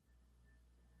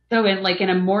 So in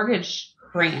a mortgage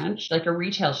branch, like a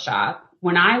retail shop,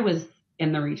 when I was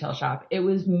in the retail shop, it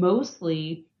was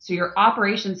mostly, so your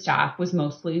operations staff was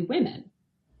mostly women.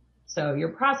 So your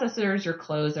processors, your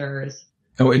closers.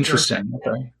 Oh, interesting.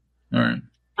 Okay. All right.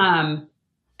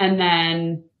 And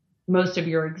then most of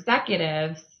your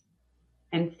executives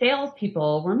and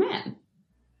salespeople were men.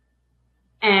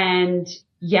 And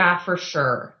yeah, for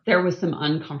sure, there was some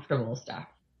uncomfortable stuff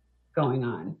going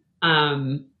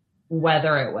on.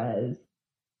 Whether it was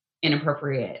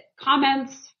inappropriate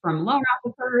comments from loan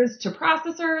officers to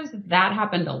processors, that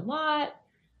happened a lot.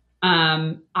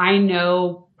 I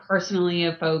know personally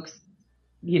of folks,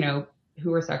 who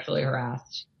were sexually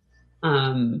harassed.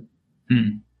 And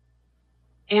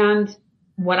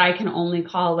what I can only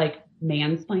call like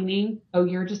mansplaining. Oh,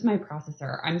 you're just my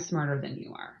processor. I'm smarter than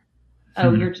you are.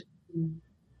 Oh, you're just,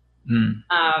 and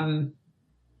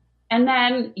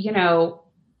then,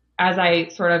 as I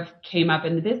sort of came up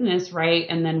in the business, right?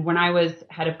 And then when I was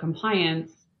head of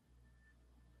compliance,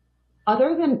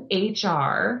 other than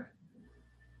HR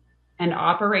and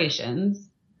operations,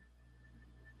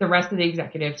 the rest of the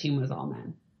executive team was all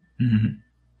men. Mm-hmm.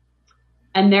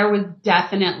 And there was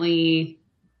definitely...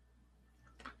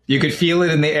 You could feel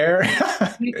it in the air?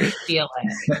 You could feel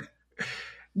it.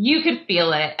 You could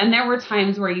feel it. And there were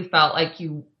times where you felt like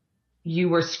you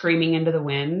were screaming into the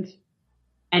wind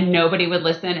and nobody would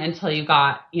listen until you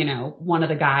got, one of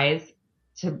the guys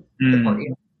to support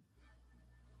you.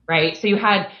 Right. So you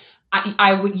had,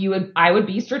 I would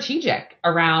be strategic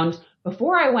around,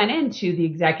 before I went into the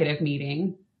executive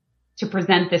meeting to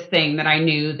present this thing that I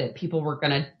knew that people were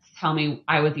going to tell me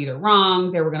I was either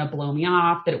wrong, they were going to blow me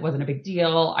off, that it wasn't a big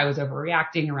deal, I was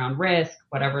overreacting around risk,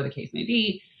 whatever the case may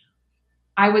be.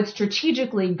 I would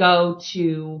strategically go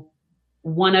to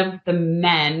one of the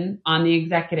men on the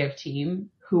executive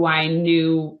team who I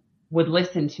knew would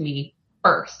listen to me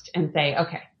first and say,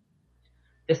 okay,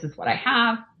 this is what I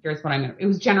have. Here's what I'm going to, it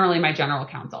was generally my general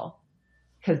counsel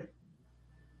because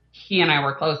he and I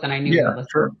were close and I knew he would listen.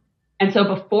 Sure. And so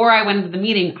before I went into the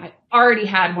meeting, I already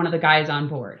had one of the guys on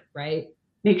board, right?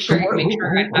 Who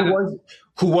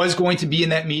was going to be in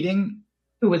that meeting?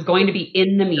 Who was going to be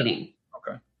in the meeting.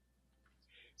 Okay.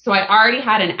 So I already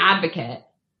had an advocate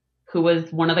who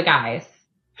was one of the guys.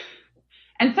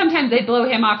 And sometimes they blow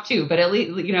him off too, but at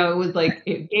least, it was like,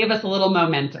 it gave us a little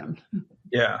momentum.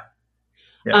 Yeah.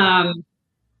 And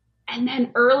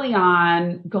then early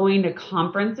on, going to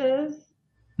conferences,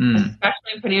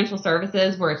 especially in financial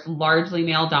services where it's largely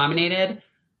male dominated,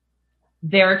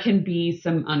 there can be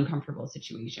some uncomfortable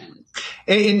situations.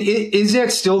 And is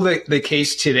that still the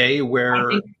case today where?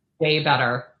 I think way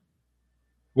better.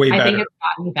 I think it's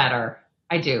gotten better.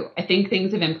 I do. I think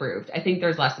things have improved. I think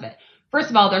there's less of it. First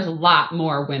of all, there's a lot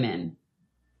more women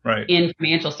in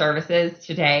financial services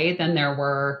today than there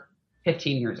were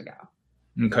 15 years ago.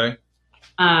 Okay.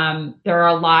 There are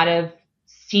a lot of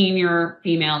senior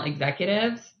female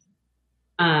executives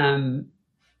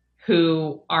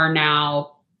who are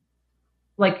now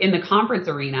like in the conference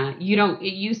arena.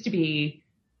 It used to be,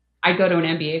 I'd go to an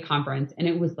MBA conference and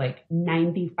it was like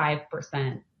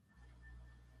 95%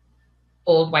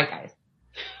 old white guys.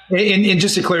 And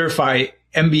just to clarify,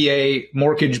 MBA,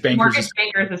 Mortgage Bankers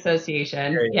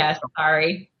Association. Okay. Yes,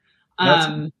 sorry.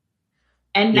 And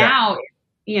now,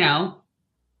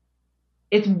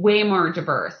 it's way more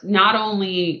diverse, not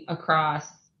only across,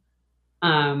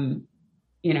 gender,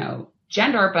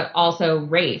 but also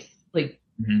race.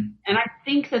 And I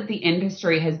think that the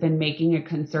industry has been making a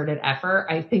concerted effort.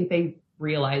 I think they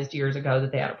realized years ago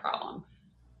that they had a problem.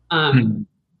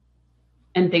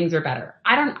 And things are better.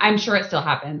 I'm sure it still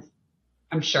happens.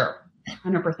 I'm sure.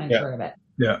 100% sure of it.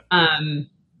 Yeah.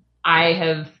 I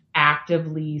have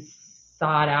actively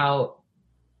sought out,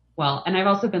 and I've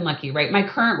also been lucky, right? My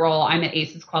current role, I'm at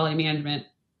ACES Quality Management.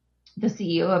 The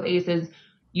CEO of ACES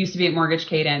used to be at Mortgage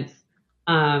Cadence.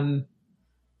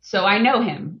 So I know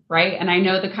him, right? And I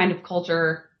know the kind of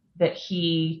culture that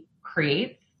he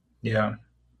creates. Yeah.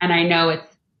 And I know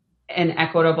it's an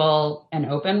equitable and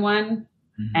open one,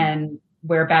 and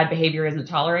where bad behavior isn't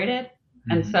tolerated.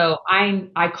 And so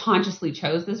I consciously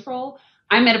chose this role.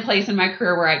 I'm at a place in my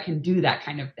career where I can do that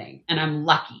kind of thing, and I'm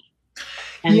lucky.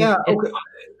 And okay.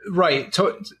 Right.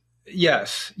 So,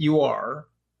 yes, you are.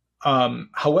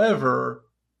 However,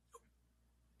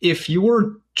 if you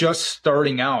were just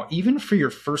starting out, even for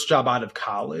your first job out of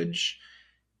college,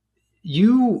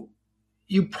 you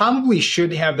probably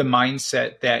should have the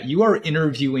mindset that you are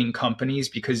interviewing companies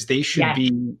because they should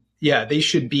be, they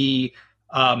should be,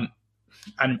 I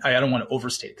don't want to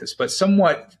overstate this, but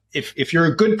somewhat, if you're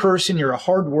a good person, you're a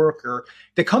hard worker,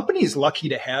 the company is lucky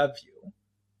to have you,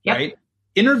 right?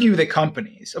 Interview the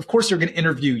companies. Of course, they're going to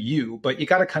interview you, but you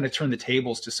got to kind of turn the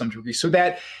tables to some degree so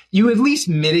that you at least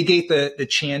mitigate the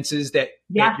chances that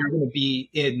you're going to be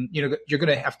in, you're going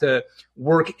to have to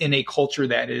work in a culture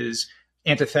that is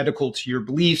antithetical to your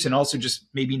beliefs and also just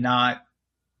maybe not,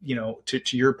 to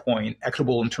your point,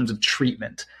 equitable in terms of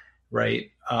treatment,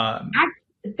 right?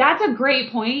 That's a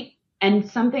great point, and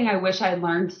something I wish I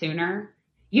learned sooner.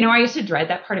 I used to dread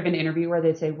that part of an interview where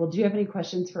they'd say, well, do you have any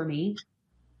questions for me?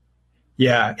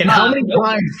 Yeah. And how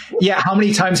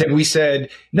many times have we said,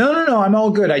 no, I'm all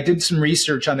good. I did some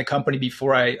research on the company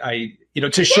before I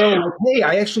to show, hey,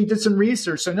 I actually did some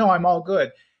research. So no, I'm all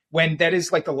good. When that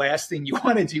is like the last thing you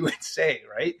want to do and say,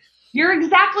 right? You're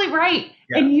exactly right.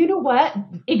 Yeah. And you know what?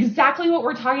 Exactly what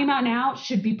we're talking about now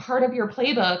should be part of your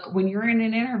playbook when you're in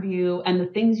an interview and the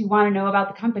things you want to know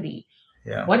about the company.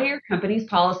 Yeah. What are your company's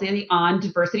policy on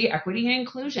diversity, equity, and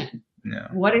inclusion? Yeah.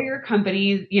 What are your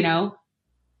company's,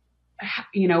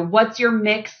 what's your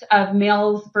mix of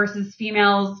males versus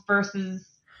females versus,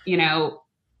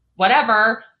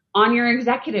 whatever on your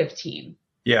executive team?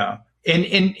 Yeah.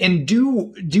 And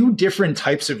do different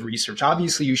types of research.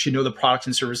 Obviously, you should know the products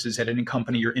and services that any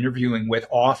company you're interviewing with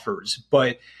offers,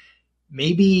 but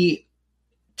maybe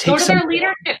go to their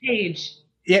leadership page.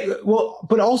 Yeah. Well,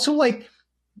 but also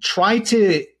try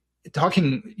to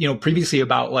talking, previously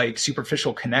about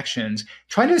superficial connections,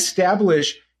 try to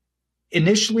establish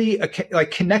initially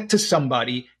connect to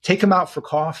somebody, take them out for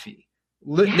coffee.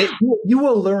 You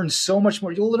will learn so much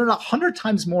more. You'll learn 100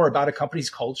 times more about a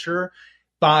company's culture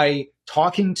by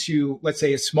talking to, let's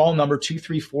say, a small number, 2,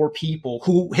 3, 4 people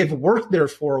who have worked there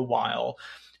for a while,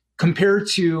 compared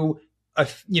to a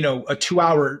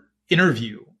 2-hour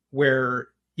interview where,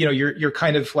 you're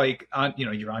kind of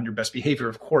you're on your best behavior,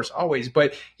 of course, always,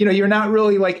 but, you're not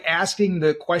really asking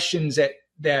the questions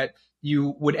that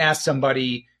you would ask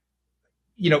somebody,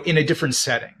 in a different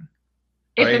setting.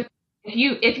 Right?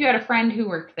 If you had a friend who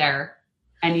worked there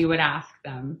and you would ask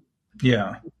them,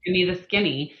 give me the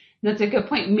skinny. That's a good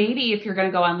point. Maybe if you're going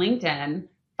to go on LinkedIn,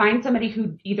 find somebody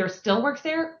who either still works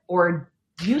there or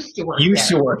used to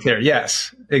work there.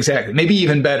 Yes, exactly. Maybe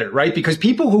even better, right? Because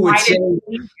people who would say,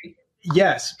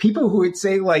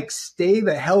 stay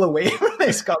the hell away from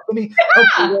this company.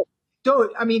 Yeah.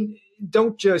 Okay,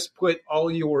 don't just put all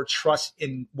your trust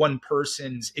in one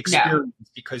person's experience,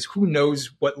 because who knows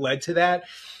what led to that.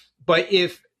 But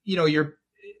if,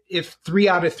 if 3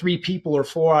 out of 3 people or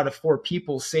 4 out of 4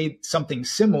 people say something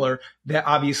similar, that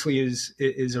obviously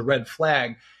is a red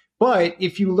flag. But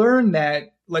if you learn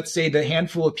that, let's say the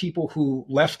handful of people who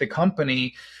left the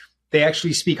company, they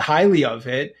actually speak highly of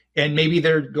it, and maybe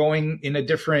they're going in a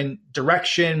different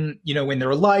direction, in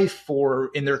their life or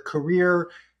in their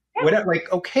career, whatever,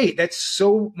 okay, that's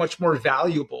so much more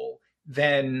valuable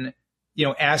than,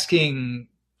 asking,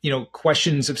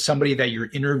 questions of somebody that you're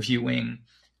interviewing,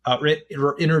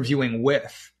 or interviewing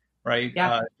with, right?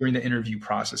 Yeah. During the interview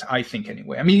process, I think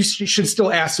anyway. I mean, you should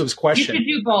still ask those questions. You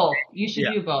should do both. You should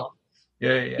Yeah. do both.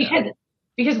 Yeah.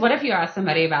 Because what if you ask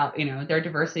somebody about, their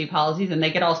diversity policies and they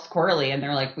get all squirrely and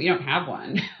they're like, we don't have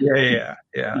one. Yeah.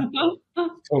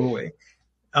 Totally.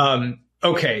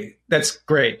 Okay, that's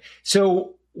great.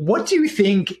 So what do you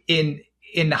think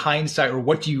in hindsight, or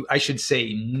what do you, I should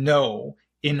say, know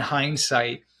in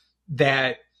hindsight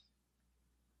that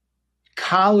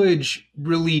college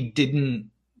really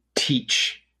didn't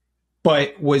teach,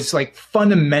 but was like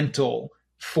fundamental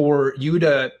for you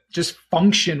to just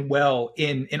function well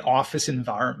in an office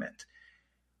environment,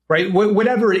 right?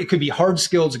 Whatever, it could be hard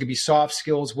skills, it could be soft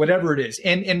skills, whatever it is.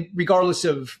 And regardless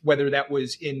of whether that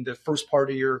was in the first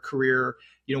part of your career,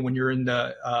 when you're in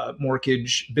the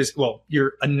mortgage business, well,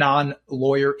 you're a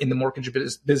non-lawyer in the mortgage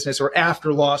business, or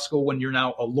after law school when you're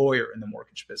now a lawyer in the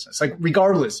mortgage business, like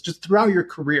regardless, just throughout your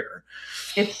career.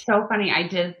 It's so funny. I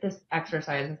did this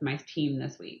exercise with my team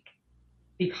this week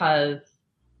because,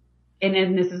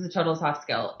 and this is a total soft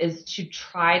skill, is to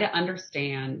try to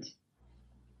understand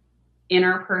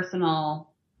interpersonal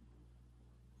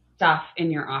stuff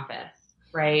in your office,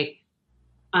 right?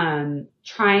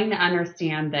 Trying to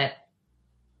understand that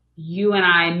you and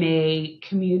I may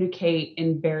communicate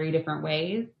in very different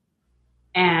ways,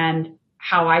 and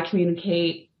how I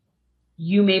communicate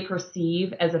you may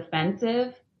perceive as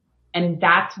offensive, and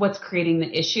that's what's creating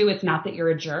the issue. It's not that you're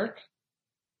a jerk.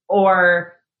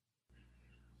 Or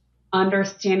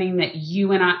understanding that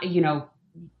you and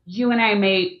I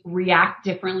may react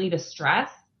differently to stress.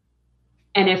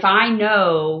 And if I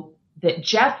know that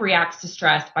Jeff reacts to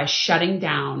stress by shutting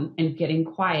down and getting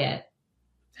quiet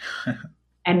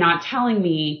and not telling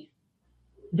me,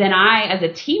 then I, as a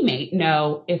teammate,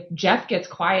 know if Jeff gets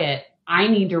quiet, I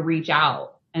need to reach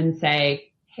out and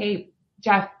say, hey,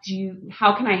 Jeff,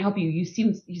 how can I help you? You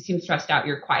seem stressed out.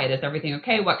 You're quiet. Is everything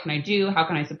okay? What can I do? How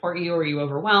can I support you? Are you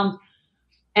overwhelmed?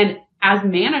 And as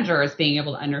managers, being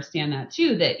able to understand that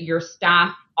too, that your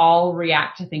staff all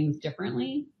react to things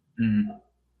differently. Mm.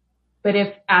 But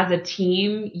if as a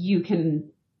team, you can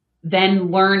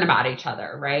then learn about each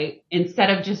other, right? Instead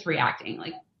of just reacting.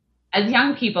 Like as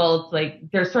young people, it's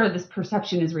like there's sort of this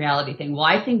perception is reality thing. Well,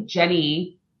 I think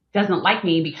Jenny doesn't like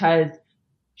me because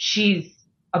she's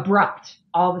abrupt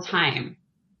all the time.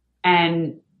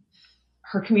 And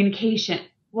her communication,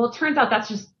 well, it turns out that's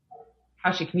just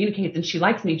how she communicates, and she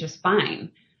likes me just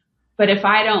fine. But if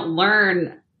I don't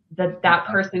learn that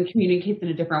person communicates in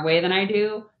a different way than I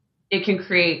do, it can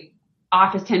create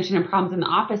office tension and problems in the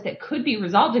office that could be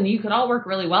resolved, and you could all work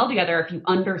really well together if you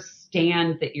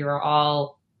understand that you're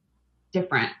all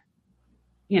different,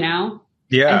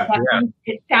 Yeah.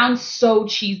 It sounds so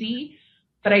cheesy,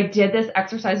 but I did this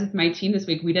exercise with my team this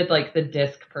week. We did like the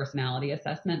DISC personality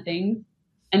assessment thing.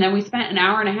 And then we spent an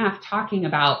hour and a half talking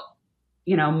about,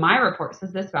 my report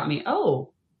says this about me.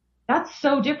 Oh, that's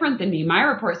so different than me. My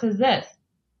report says this.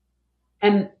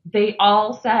 And they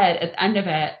all said at the end of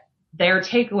it, their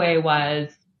takeaway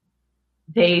was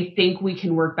they think we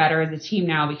can work better as a team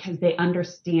now because they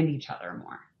understand each other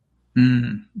more.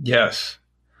 Yes,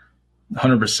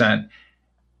 100%.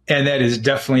 And that is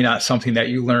definitely not something that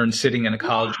you learn sitting in a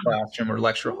college classroom or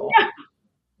lecture hall,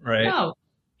 right? No.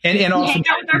 And also, with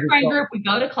our friend group, we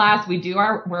go to class, we do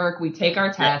our work, we take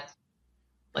our tests,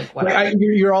 like whatever.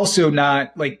 You're also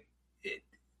not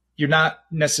you're not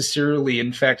necessarily,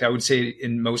 in fact, I would say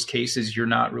in most cases, you're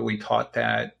not really taught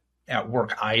that at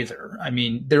work either. I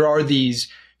mean, there are these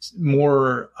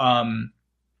more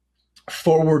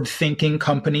forward-thinking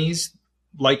companies,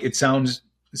 like it sounds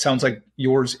like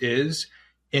yours is,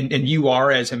 and you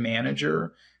are as a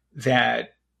manager,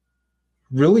 that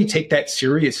really take that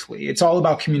seriously. It's all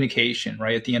about communication,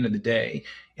 right? At the end of the day,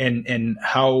 and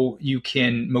how you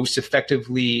can most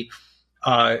effectively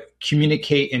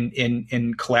communicate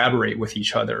and collaborate with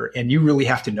each other. And you really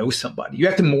have to know somebody. You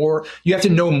have to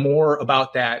know more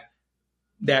about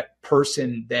that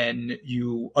person than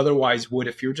you otherwise would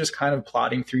if you're just kind of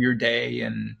plodding through your day.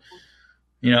 And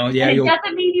and it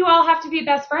doesn't mean you all have to be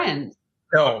best friends.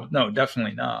 No,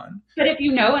 definitely not. But if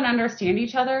you know and understand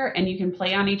each other and you can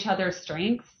play on each other's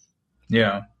strengths,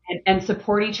 and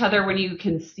support each other when you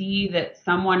can see that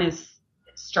someone is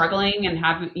struggling and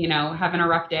having a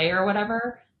rough day or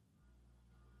whatever,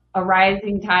 a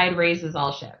rising tide raises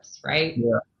all ships, right?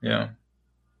 Yeah.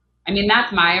 I mean,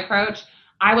 that's my approach.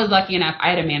 I was lucky enough.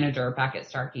 I had a manager back at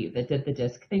Starkey that did the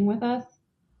DISC thing with us.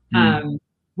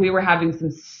 We were having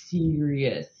some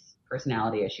serious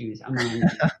personality issues among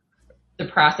the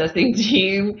processing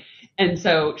team. And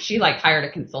so she hired a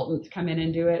consultant to come in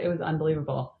and do it. It was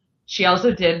unbelievable. She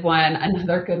also did one.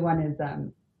 Another good one is,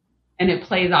 and and it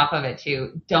plays off of it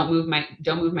too. Don't Move My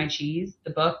Cheese, the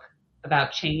book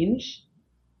about change.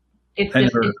 It's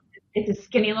a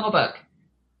skinny little book,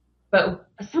 but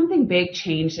something big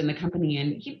changed in the company,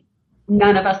 and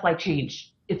none of us like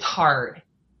change. It's hard.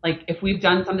 Like if we've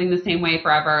done something the same way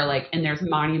forever, like, and there's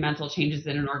monumental changes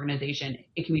in an organization,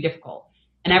 it can be difficult.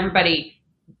 And everybody,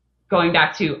 going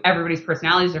back to everybody's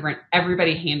personality is different.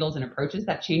 Everybody handles and approaches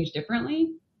that change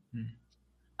differently.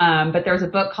 But there's a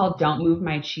book called Don't Move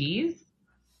My Cheese,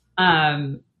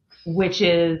 which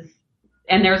is,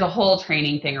 and there's a whole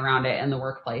training thing around it in the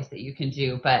workplace that you can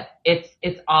do, but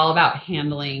it's all about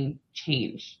handling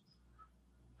change.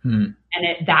 And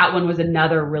that one was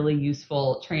another really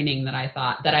useful training that I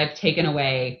thought that I've taken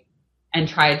away and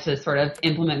tried to sort of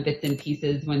implement bits and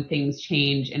pieces when things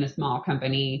change in a small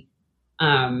company,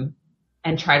 and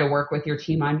try to work with your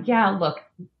team on, look,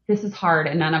 this is hard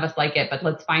and none of us like it, but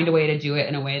let's find a way to do it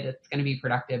in a way that's going to be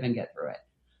productive and get through it.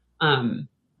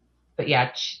 But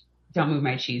yeah, Don't Move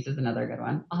My Cheese is another good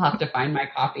one. I'll have to find my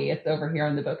copy. It's over here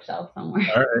on the bookshelf somewhere.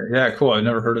 All right. Yeah, cool. I've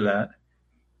never heard of that.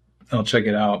 I'll check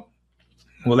it out.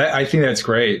 Well, I think that's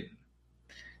great.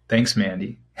 Thanks,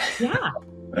 Mandy. Yeah.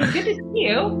 Good to see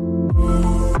you.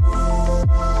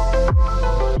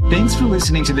 Thanks for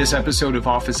listening to this episode of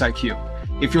Office IQ.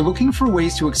 If you're looking for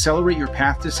ways to accelerate your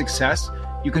path to success,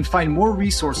 you can find more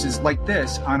resources like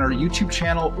this on our YouTube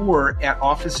channel or at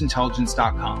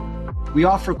officeintelligence.com. We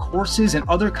offer courses and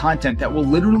other content that will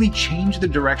literally change the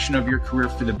direction of your career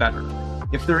for the better.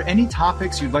 If there are any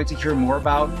topics you'd like to hear more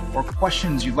about or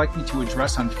questions you'd like me to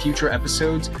address on future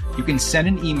episodes, you can send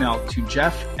an email to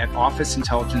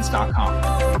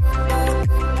jeff@officeintelligence.com.